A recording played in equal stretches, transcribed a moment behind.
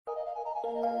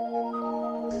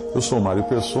Eu sou Mário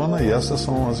Persona e essas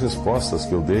são as respostas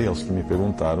que eu dei aos que me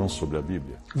perguntaram sobre a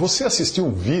Bíblia. Você assistiu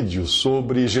um vídeo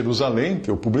sobre Jerusalém,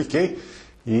 que eu publiquei,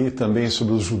 e também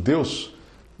sobre os judeus,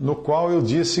 no qual eu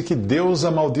disse que Deus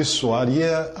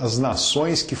amaldiçoaria as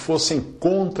nações que fossem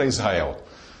contra Israel.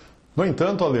 No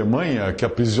entanto, a Alemanha, que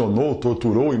aprisionou,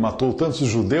 torturou e matou tantos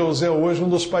judeus, é hoje um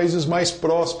dos países mais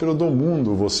prósperos do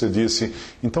mundo, você disse.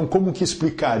 Então, como que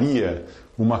explicaria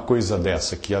uma coisa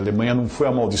dessa, que a Alemanha não foi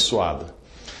amaldiçoada?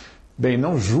 Bem,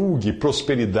 não julgue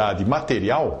prosperidade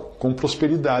material com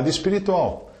prosperidade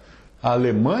espiritual. A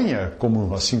Alemanha,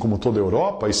 assim como toda a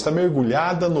Europa, está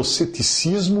mergulhada no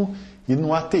ceticismo e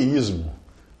no ateísmo.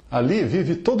 Ali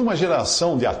vive toda uma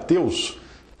geração de ateus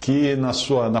que,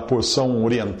 na porção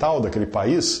oriental daquele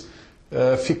país,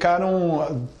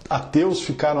 ficaram ateus,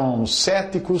 ficaram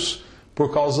céticos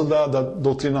por causa da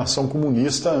doutrinação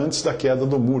comunista antes da queda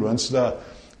do muro, antes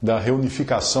da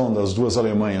reunificação das duas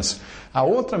Alemanhas. A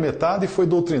outra metade foi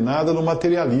doutrinada no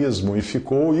materialismo e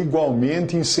ficou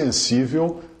igualmente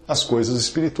insensível às coisas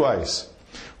espirituais.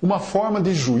 Uma forma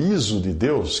de juízo de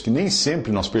Deus, que nem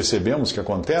sempre nós percebemos que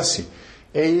acontece,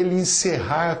 é ele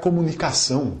encerrar a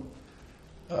comunicação.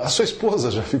 A sua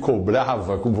esposa já ficou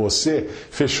brava com você,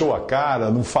 fechou a cara,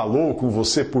 não falou com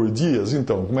você por dias?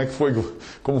 Então,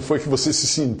 como foi que você se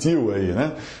sentiu aí,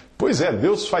 né? Pois é,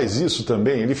 Deus faz isso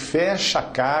também, ele fecha a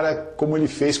cara como ele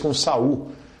fez com Saul.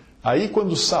 Aí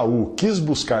quando Saul quis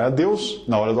buscar a Deus,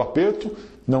 na hora do aperto,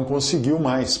 não conseguiu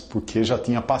mais, porque já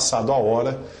tinha passado a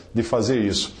hora de fazer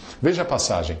isso. Veja a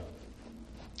passagem.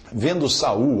 Vendo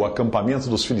Saul o acampamento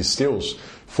dos filisteus,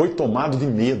 foi tomado de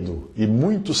medo, e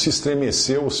muito se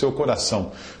estremeceu o seu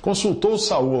coração. Consultou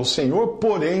Saul ao Senhor,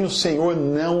 porém o Senhor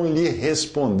não lhe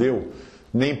respondeu,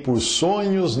 nem por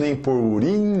sonhos, nem por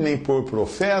urim, nem por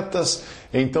profetas.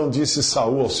 Então disse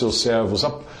Saul aos seus servos: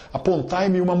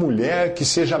 apontai-me uma mulher que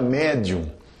seja médium,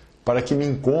 para que me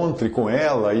encontre com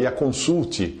ela e a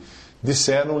consulte.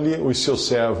 Disseram-lhe os seus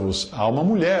servos: há uma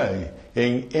mulher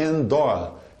em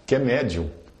Endor, que é médium.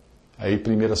 Aí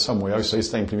 1 Samuel, isso aí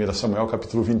está em 1 Samuel,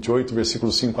 capítulo 28,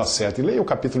 versículos 5 a 7. Leia o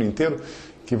capítulo inteiro,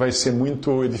 que vai ser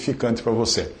muito edificante para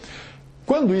você.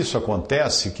 Quando isso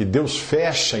acontece, que Deus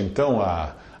fecha então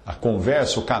a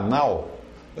conversa, o canal,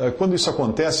 quando isso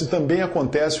acontece, também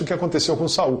acontece o que aconteceu com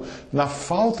Saul. Na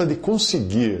falta de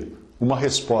conseguir uma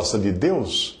resposta de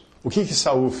Deus, o que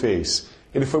Saul fez?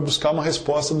 Ele foi buscar uma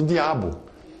resposta do diabo.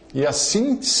 E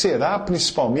assim será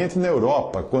principalmente na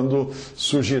Europa, quando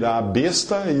surgirá a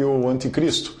besta e o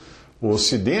anticristo. O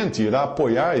Ocidente irá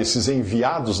apoiar esses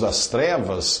enviados das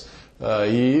trevas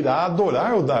e irá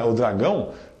adorar o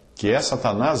dragão, que é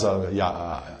Satanás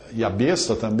e a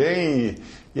besta também,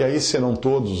 e aí serão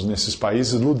todos nesses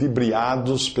países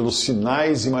ludibriados pelos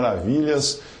sinais e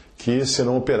maravilhas que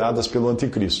serão operadas pelo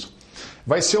anticristo.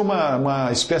 Vai ser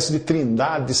uma espécie de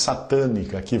trindade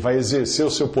satânica que vai exercer o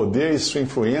seu poder e sua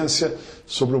influência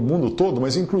sobre o mundo todo,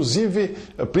 mas inclusive,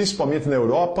 principalmente na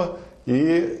Europa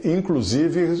e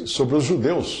inclusive sobre os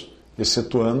judeus,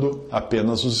 excetuando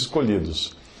apenas os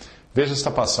escolhidos. Veja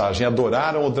esta passagem: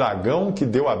 adoraram o dragão que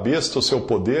deu à besta o seu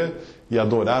poder e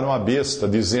adoraram a besta,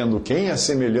 dizendo: quem é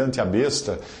semelhante à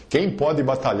besta? Quem pode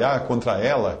batalhar contra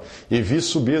ela? E vi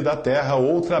subir da terra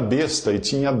outra besta, e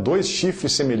tinha 2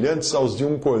 chifres semelhantes aos de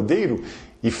um cordeiro,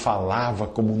 e falava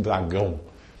como um dragão.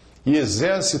 E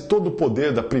exerce todo o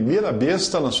poder da primeira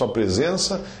besta na sua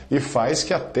presença, e faz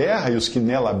que a terra e os que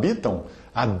nela habitam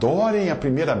adorem a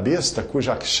primeira besta,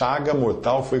 cuja chaga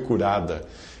mortal foi curada.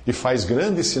 E faz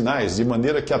grandes sinais, de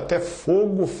maneira que até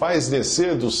fogo faz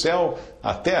descer do céu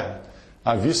à terra,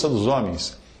 à vista dos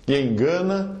homens, e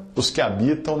engana os que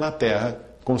habitam na terra,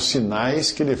 com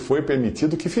sinais que lhe foi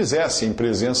permitido que fizessem em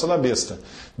presença da besta,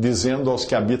 dizendo aos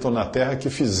que habitam na terra que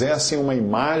fizessem uma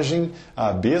imagem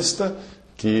à besta,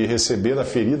 que recebera a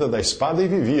ferida da espada e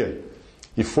vivia.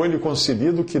 E foi-lhe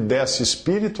concedido que desse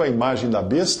espírito à imagem da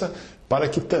besta, para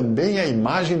que também a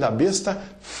imagem da besta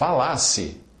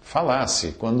falasse.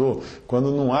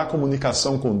 Quando não há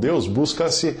comunicação com Deus,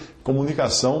 busca-se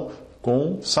comunicação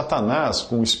com Satanás,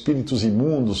 com espíritos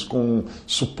imundos, com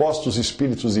supostos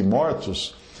espíritos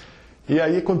imortos. E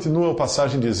aí continua a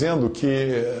passagem dizendo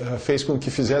que fez com que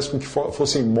fizesse com que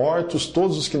fossem mortos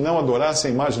todos os que não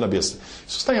adorassem a imagem da besta.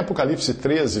 Isso está em Apocalipse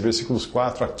 13, versículos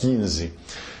 4 a 15.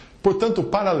 Portanto,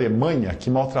 para a Alemanha, que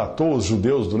maltratou os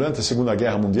judeus durante a Segunda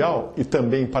Guerra Mundial, e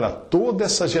também para toda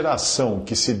essa geração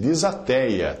que se diz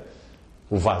ateia,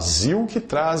 o vazio que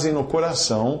trazem no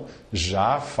coração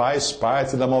já faz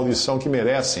parte da maldição que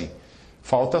merecem.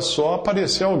 Falta só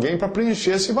aparecer alguém para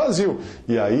preencher esse vazio.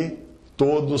 E aí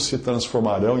todos se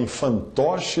transformarão em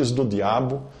fantoches do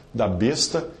diabo, da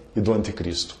besta e do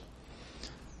anticristo.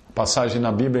 A passagem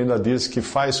na Bíblia ainda diz que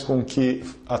faz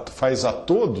a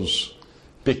todos,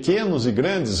 pequenos e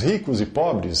grandes, ricos e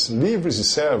pobres, livres e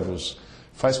servos,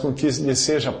 faz com que lhe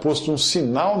seja posto um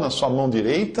sinal na sua mão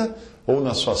direita ou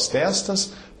nas suas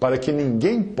testas, para que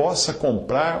ninguém possa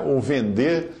comprar ou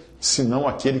vender, senão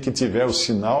aquele que tiver o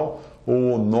sinal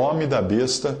ou o nome da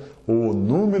besta ou o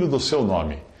número do seu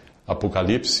nome.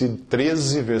 Apocalipse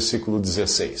 13, versículo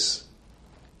 16.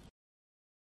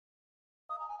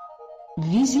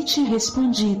 Visite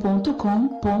respondi.com.br.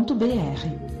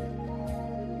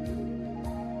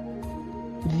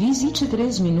 Visite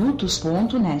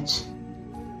 3minutos.net.